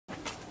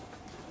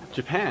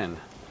Japan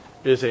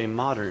is a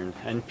modern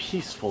and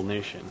peaceful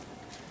nation,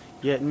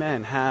 yet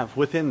men have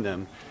within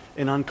them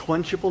an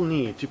unquenchable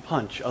need to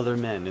punch other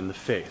men in the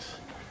face.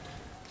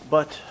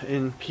 But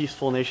in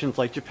peaceful nations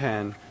like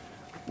Japan,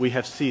 we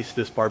have ceased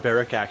this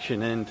barbaric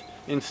action and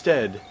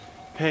instead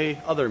pay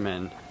other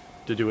men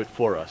to do it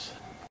for us.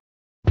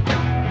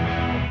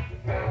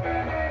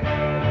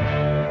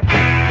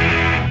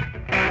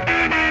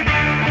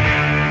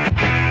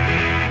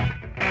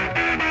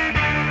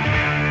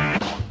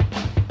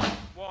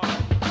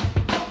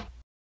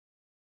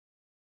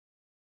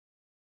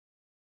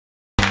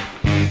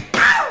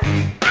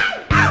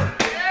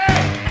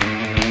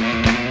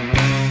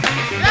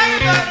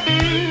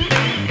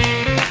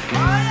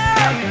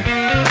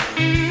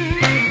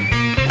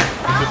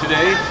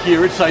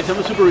 Here at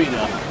Saitama Super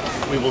Arena,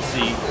 we will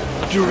see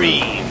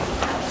Dream,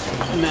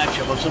 a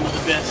matchup of some of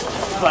the best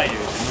fighters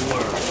in the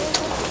world,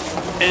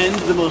 and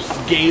the most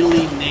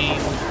gaily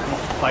named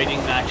fighting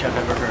match I've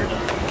ever heard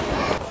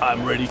of.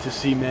 I'm ready to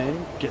see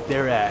men get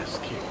their ass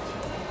kicked.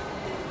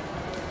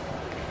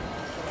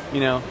 You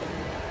know,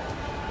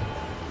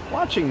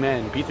 watching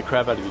men beat the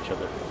crap out of each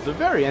other is a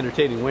very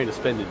entertaining way to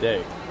spend a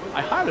day.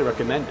 I highly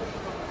recommend it.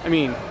 I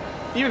mean,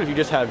 even if you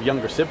just have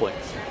younger siblings,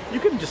 you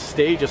can just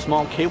stage a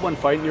small K1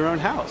 fight in your own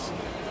house.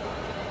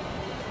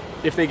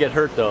 If they get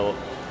hurt though,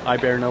 I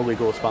bear no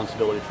legal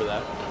responsibility for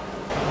that.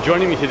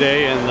 Joining me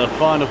today in the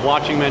fun of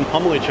watching men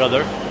pummel each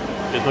other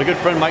is my good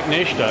friend Mike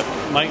Neistat.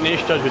 Mike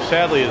Neistat, who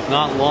sadly is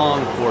not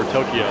long for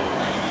Tokyo.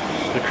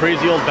 The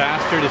crazy old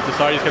bastard has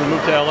decided he's going to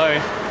move to LA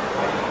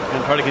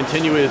and try to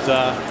continue his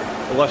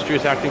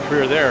illustrious acting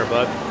career there,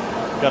 but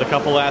got a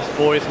couple last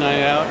boys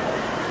night out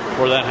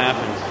before that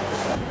happens.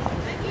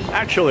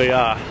 Actually,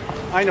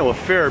 I know a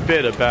fair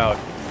bit about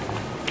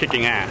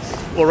kicking ass,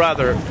 or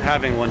rather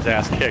having one's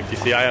ass kicked. You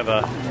see, I have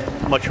a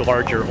much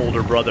larger,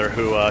 older brother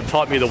who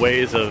taught me the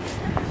ways of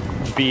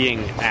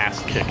being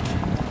ass kicked.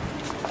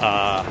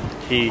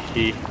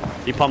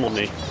 He pummeled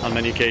me on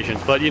many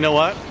occasions, but you know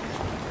what?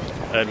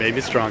 It made me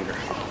stronger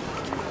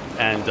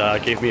and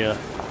gave me a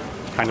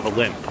kind of a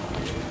limp.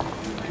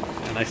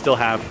 And I still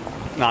have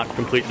not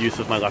complete use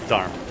of my left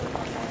arm.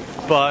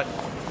 But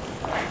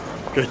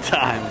good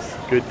times,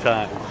 good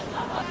times.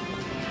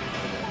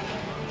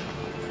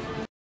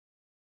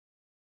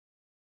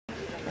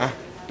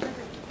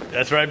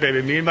 That's right,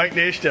 baby. Me and Mike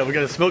Neistat, we're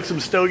gonna smoke some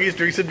stogies,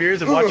 drink some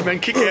beers, and watch men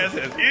kick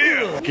asses.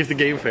 Yeah! Give the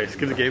game face.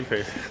 Give the game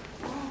face.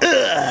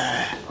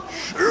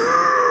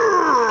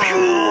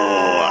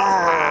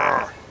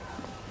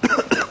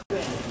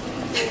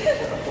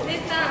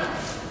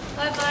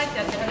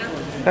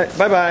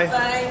 Bye bye.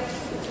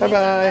 Bye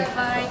bye.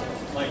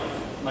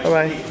 Bye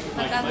bye.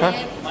 Huh?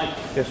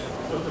 Yes.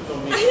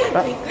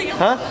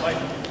 Huh?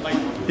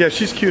 Yeah,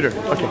 she's cuter.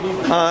 Okay.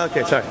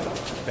 Okay, sorry.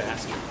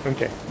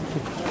 Okay.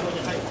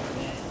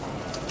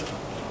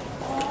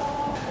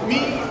 Me,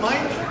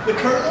 Mike, the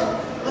Colonel,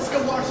 let's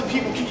go watch some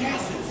people kick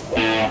asses.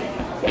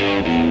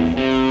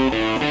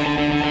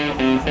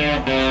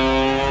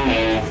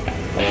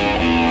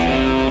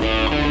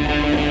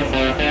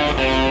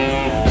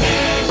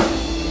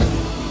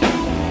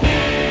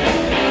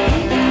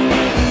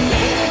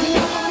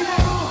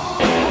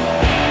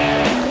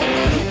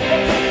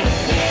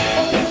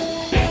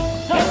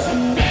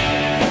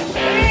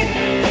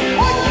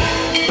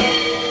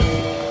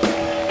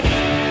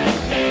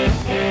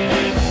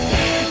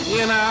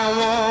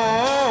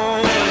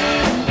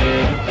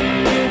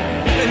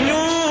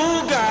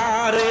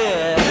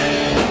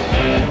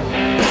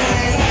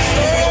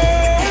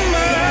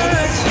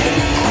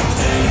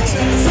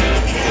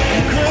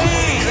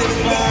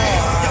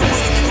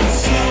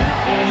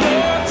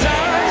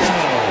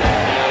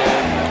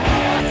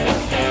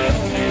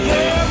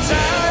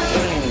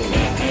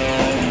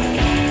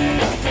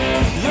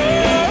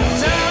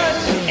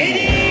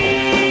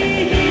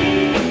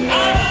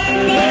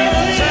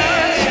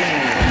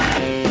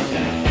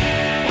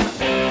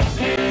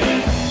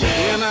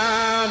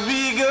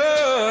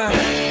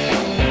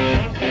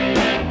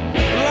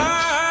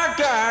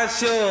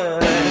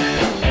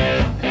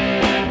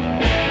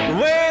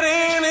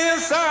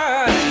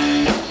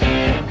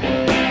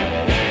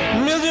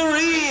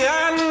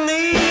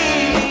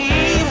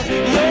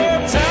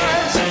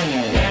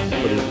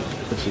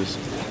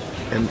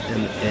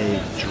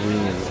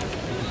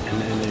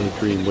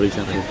 Dream. What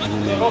exactly is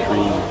MMA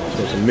Dream?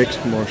 So it's a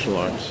mixed martial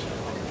arts.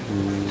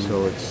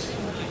 So it's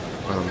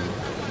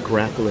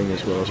grappling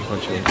as well as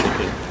punching and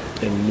kicking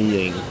and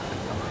kneeing.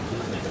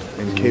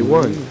 And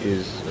K1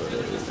 is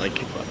like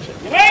kickboxing.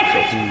 So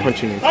it's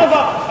punching and kicking.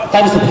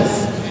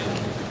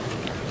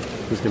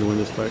 Who's going to win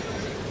this fight?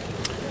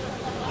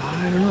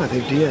 I don't know. I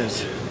think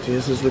Diaz.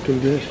 Diaz is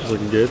looking good. He's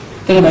looking good.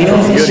 ただいま井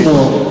上選手の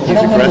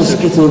鼻からの出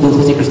血をドク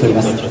ターチェックしており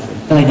ます。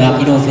ただいま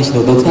井上選手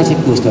のドクターチェ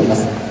ックをしておりま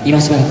す。今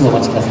しばらくお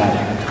待ちください。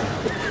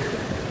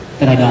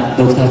ただいま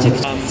ドクターチェッ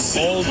ク。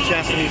All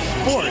Japanese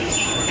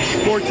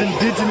sports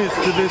indigenous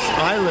to this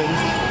island,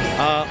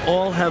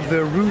 all have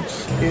their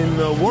roots in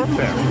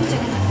warfare,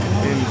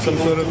 in some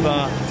sort of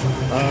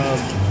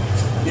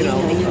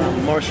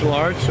martial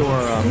arts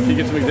or... Can you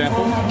give some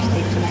examples?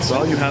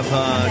 Well, you have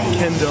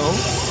kendo,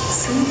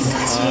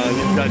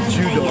 you've got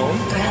judo,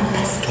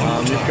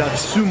 you've got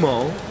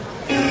sumo,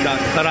 you've got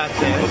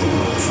karate,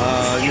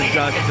 you've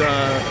got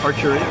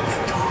Archery.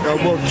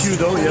 well,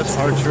 judo, yes,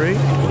 archery.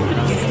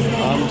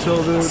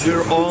 So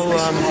they're all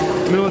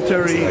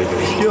military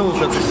skills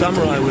that the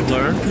samurai would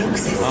learn.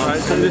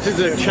 Alright, so this is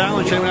a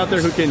challenge to anyone out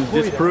there who can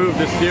disprove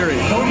this theory.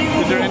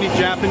 Is there any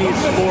Japanese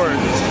sport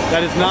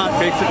that is not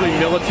basically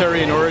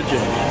military in origin?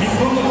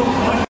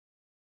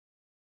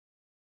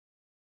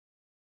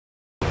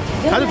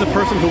 How does a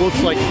person who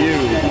looks like you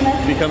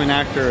become an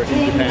actor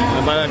in Japan?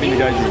 And by that I mean the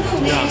guys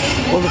you...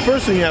 Yeah. Well, the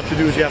first thing you have to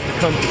do is you have to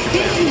come to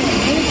Japan.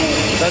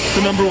 That's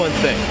the number one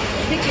thing.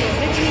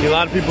 A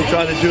lot of people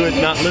try to do it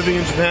not living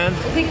in Japan,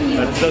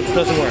 but it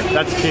doesn't work.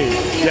 That's key.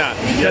 Yeah,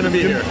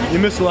 you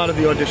miss a lot of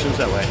the auditions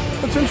that way.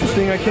 It's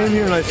interesting. I came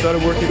here and I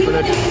started working for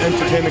an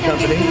entertainment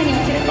company,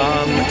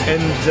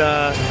 and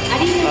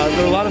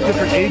there are a lot of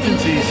different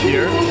agencies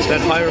here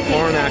that hire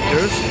foreign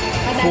actors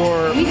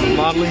for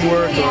modeling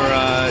work or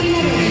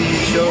TV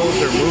shows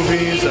or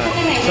movies,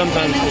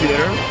 sometimes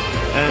theater.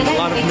 And a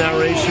lot of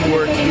narration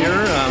work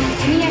here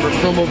for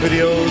promo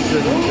videos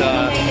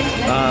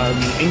and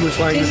English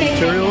language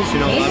materials. You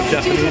know, a lot of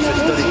Japanese that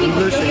study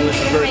English. English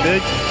is very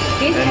big.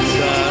 And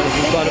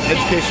there's a lot of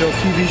educational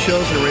TV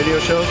shows and radio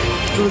shows.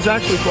 So there's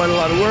actually quite a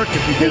lot of work if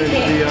you get into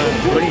the...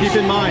 But keep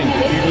in mind,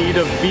 you need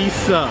a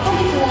visa.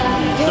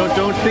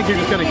 Don't think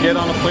you're just going to get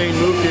on a plane,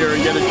 move here,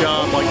 and get a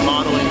job like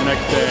modeling the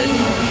next day.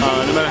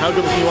 No matter how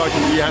good you are,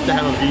 you have to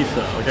have a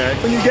visa, okay?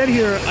 When you get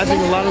here, I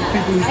think a lot of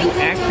people who do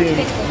acting,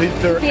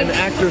 they're an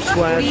actor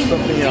slash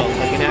something else,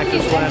 like an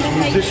actor slash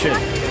musician,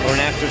 or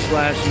an actor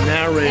slash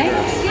narrator,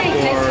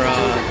 or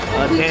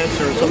a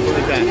dancer, or something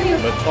like that.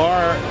 But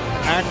are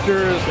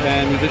actors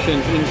and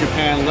musicians in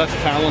Japan less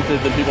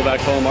talented than people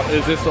back home?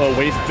 Is this a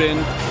waste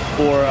bin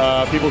for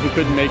people who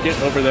couldn't make it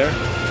over there?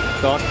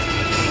 Thoughts?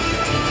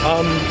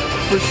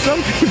 For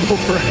some people,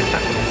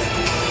 perhaps.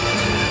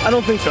 I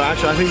don't think so,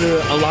 actually. I think there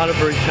are a lot of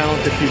very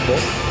talented people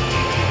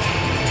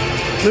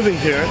living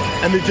here,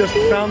 and they just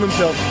found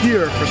themselves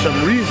here for some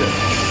reason.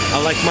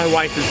 Like my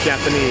wife is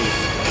Japanese.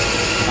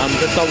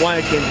 That's not why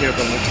I came here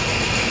from it.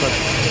 But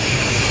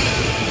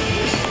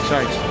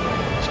sorry,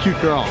 it's a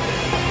cute girl.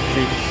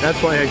 See,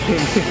 that's why I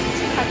came here.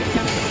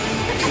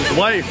 His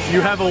wife. You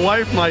have a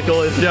wife,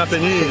 Michael, is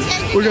Japanese.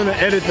 We're gonna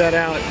edit that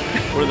out.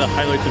 What are the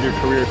highlights of your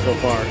career so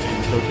far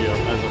in Tokyo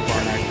as a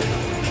foreign actor?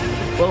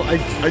 Well,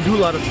 I do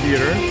a lot of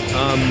theater.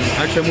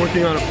 Actually, I'm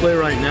working on a play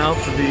right now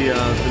for the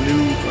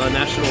new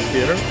National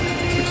Theater,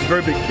 which is a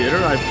very big theater.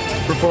 I've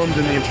performed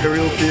in the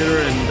Imperial Theater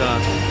and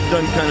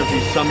done kind of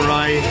these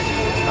samurai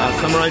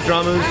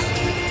dramas.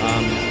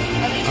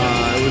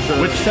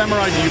 Which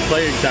samurai do you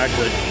play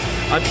exactly?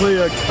 I play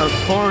a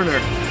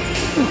foreigner.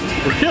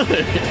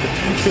 Really?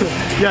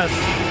 Yes,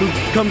 who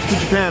comes to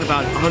Japan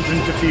about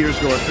 150 years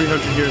ago or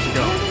 300 years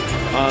ago.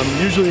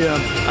 Usually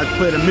I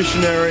played a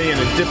missionary and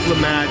a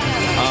diplomat,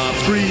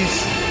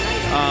 priest,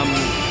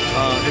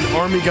 an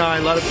army guy,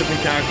 a lot of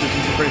different characters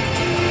in different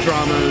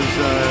dramas,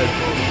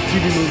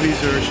 TV movies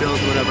or shows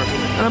or whatever.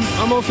 And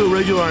I'm also a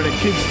regular on a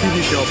kids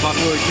TV show,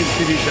 popular kids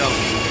TV show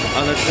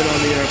that's been on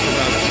the air for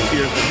about 6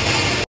 years now.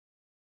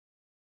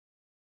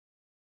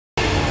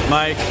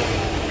 Mike,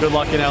 good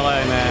luck in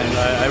LA, man.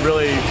 I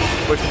really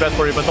wish the best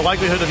for you, but the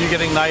likelihood of you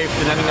getting knifed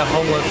and ending up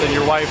homeless and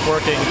your wife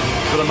working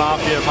for the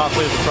mafia,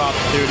 possibly as a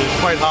prostitute, is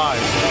quite high.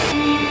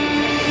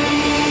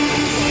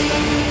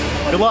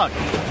 Good luck.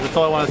 That's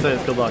all I want to say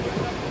is good luck.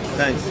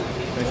 Thanks.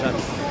 Thanks, man.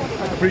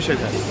 I appreciate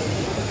that.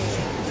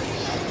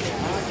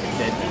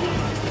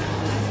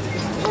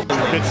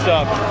 Good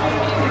stuff.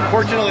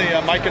 Fortunately,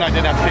 Mike and I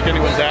didn't have to kick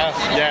anyone's ass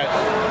yet.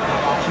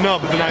 No,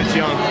 but the night's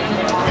young.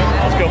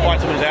 Let's go find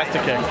someone's ass to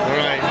kick. All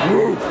right.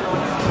 Woo!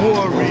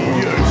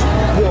 Warriors!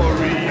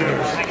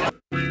 Warriors!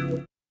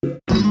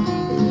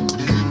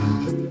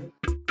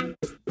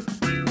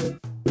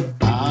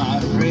 My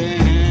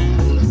friend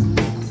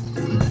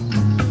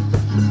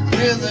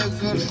is a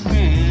good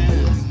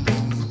friend.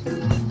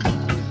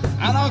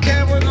 I don't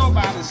care what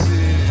nobody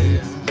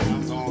says.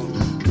 I'm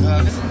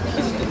gonna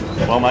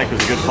Well, Mike, it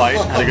was a good fight.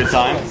 Had a good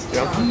time.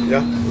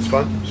 Yeah, it was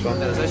fun. It was fun.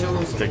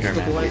 Take care,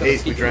 man. We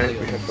ate, we drank,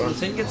 we had fun.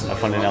 Have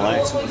fun in LA.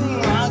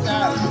 I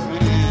got a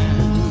friend.